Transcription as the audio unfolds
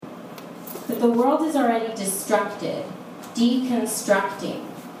but the world is already destructed, deconstructing.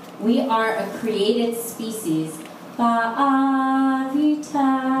 We are a created species. Ba'avita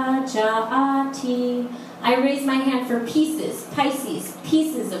ja'ati. I raise my hand for pieces, Pisces,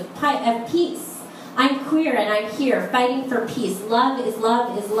 pieces of peace. I'm queer and I'm here fighting for peace. Love is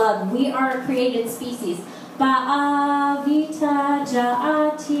love is love. We are a created species. Ba'avita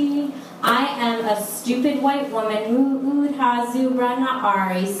ja'ati. I am a stupid white woman, mu'ud hazura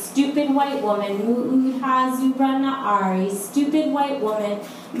na'ari. Stupid white woman, mu'ud hazura na'ari. Stupid white woman,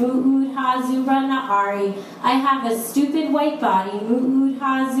 mu'ud hazura na'ari. I have a stupid white body, mu'ud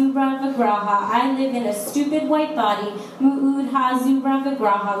hazura vigraha. I live in a stupid white body, mu'ud hazura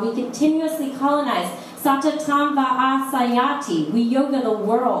vigraha. We continuously colonize. Satatam va'asayati. We yoga the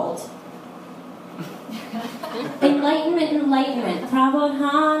world. Enlightenment, enlightenment.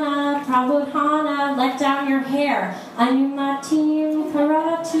 Prabodhana, prabodhana. Let down your hair. Anumatim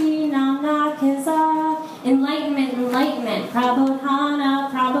karati nanakiza. Enlightenment, enlightenment. Prabodhana,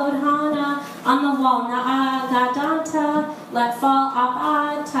 prabodhana. On the wall, na'agadanta. Let fall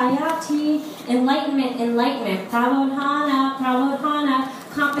apatayati. Enlightenment, enlightenment. Prabodhana, prabodhana.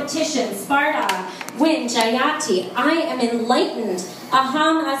 Competition, Sparta. Win, Jayati. I am enlightened.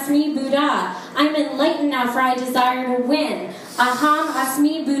 Aham asmi Buddha. I'm enlightened now, for I desire to win. Aham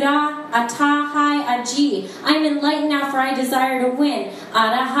asmi Buddha atahai aji. I'm enlightened now, for I desire to win.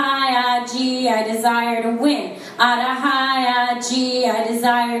 Adahai aji, I desire to win. Adahai aji, I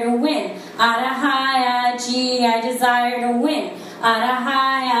desire to win. Adahai aji, I desire to win.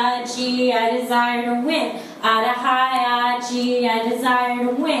 Adahai aji, I desire to win. Adahai aji, I desire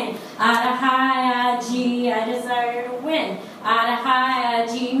to win. Adahai aji, I desire to win. Adahai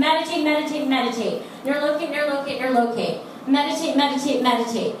aji. Meditate, meditate, meditate. Nirlocate, nirlocate, nirlocate. Meditate, meditate,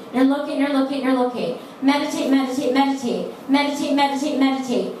 meditate. Nirlocate, nirlocate, nirlocate. Meditate, meditate, meditate. Meditate, meditate,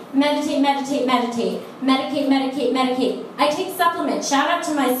 meditate. Meditate, meditate, meditate. Medicate, medicate, medicate. I take supplements. Shout out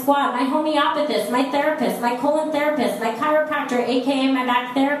to my squad, my homeopathist, my therapist, my colon therapist, my chiropractor, aka my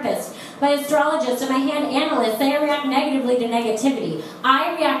back therapist, my astrologist, and my hand analyst. They react negatively to negativity.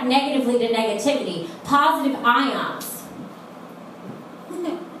 I react negatively to negativity. Positive ions.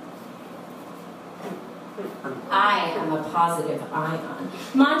 I am a positive ion.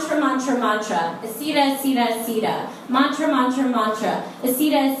 Mantra, mantra, mantra. Asita, asita, asita. Mantra, mantra, mantra.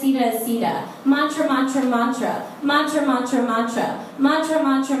 Asita, asita, asita. Mantra, mantra, mantra. Mantra, mantra, mantra. Mantra,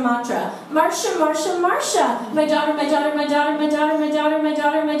 mantra, mantra. Marsha, Marsha, Marsha. My daughter, my daughter, my daughter, my daughter, my daughter, my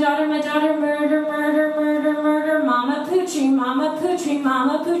daughter, my daughter, my daughter. Murder, murder, murder, murder. Mama Putri, Mama Putri,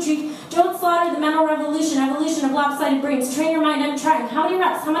 Mama Putri. Don't slaughter the mental revolution, evolution of lopsided brains. Train your mind, I'm trying. How many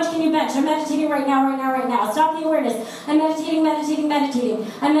reps? How much can you bench? I'm meditating right now, right now, right now. Stop the awareness. I'm meditating, meditating, meditating.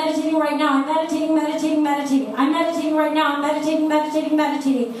 I'm meditating right now. I'm meditating, meditating, meditating. I'm meditating right now. I'm meditating, meditating,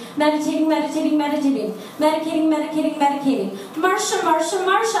 meditating. Meditating, meditating, meditating. Medicating, medicating, medicating. Marsha, Marsha,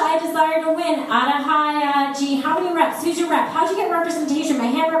 Marsha, I desire to win. Adahai aji. How many reps? Who's your rep? How'd you get representation? My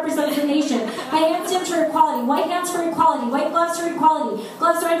hand represents the nation. My hand stands for equality. White hands for equality. White gloves for equality.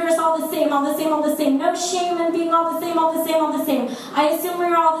 Gloves render us all the same, all the same, all the same. No shame in being all the same, all the same, all the same. I assume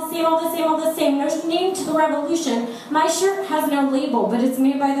we're all the same, all the same, all the same. No name to the revolution. My shirt has no label, but it's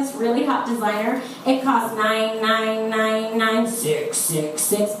made by this really hot designer. It costs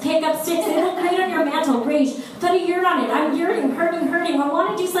 $9,999,666. Pick up sticks. It look great on your mantle. Rage. Put a yurt on it. I'm yurting, hurting, hurting. I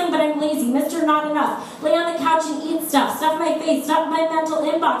want to do something, but I'm lazy. Mr. Not Enough. Lay on the couch and eat stuff. Stuff my face. Stuff my mental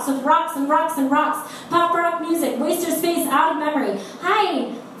inbox with rocks and rocks and rocks. Pop rock music. Waste of space. Out of memory. Hi.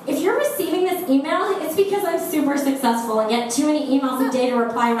 If you're receiving this email, it's because I'm super successful and get too many emails a day to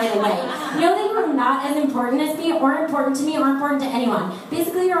reply right away. Know that you're not as important as me, or important to me, or important to anyone.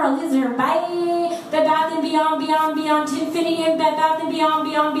 Basically, you're a loser. Bye. Bed Bath & Beyond, beyond, beyond, to infinity and Bed Bath & Beyond,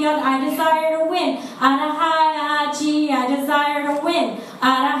 beyond, beyond. I desire to win. Adahai aji, I desire to win.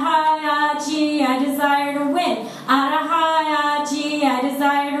 Adahai aji, I desire to win. Adahai aji, I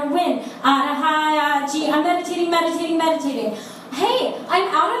desire to win. Adahai aji. I'm meditating, meditating, meditating. Hey, I'm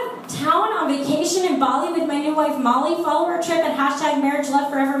out of town on vacation in Bali with my new wife Molly. Follow our trip at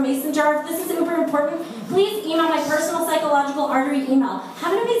 #MarriageLoveForever Mason jar. If this is super important, please email my personal psychological artery email.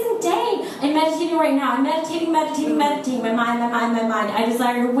 Have an amazing day. I'm meditating right now. I'm meditating, meditating, meditating. My mind, my mind, my mind. I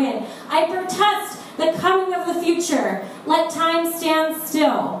desire to win. I protest the coming of the future. Let time stand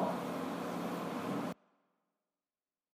still.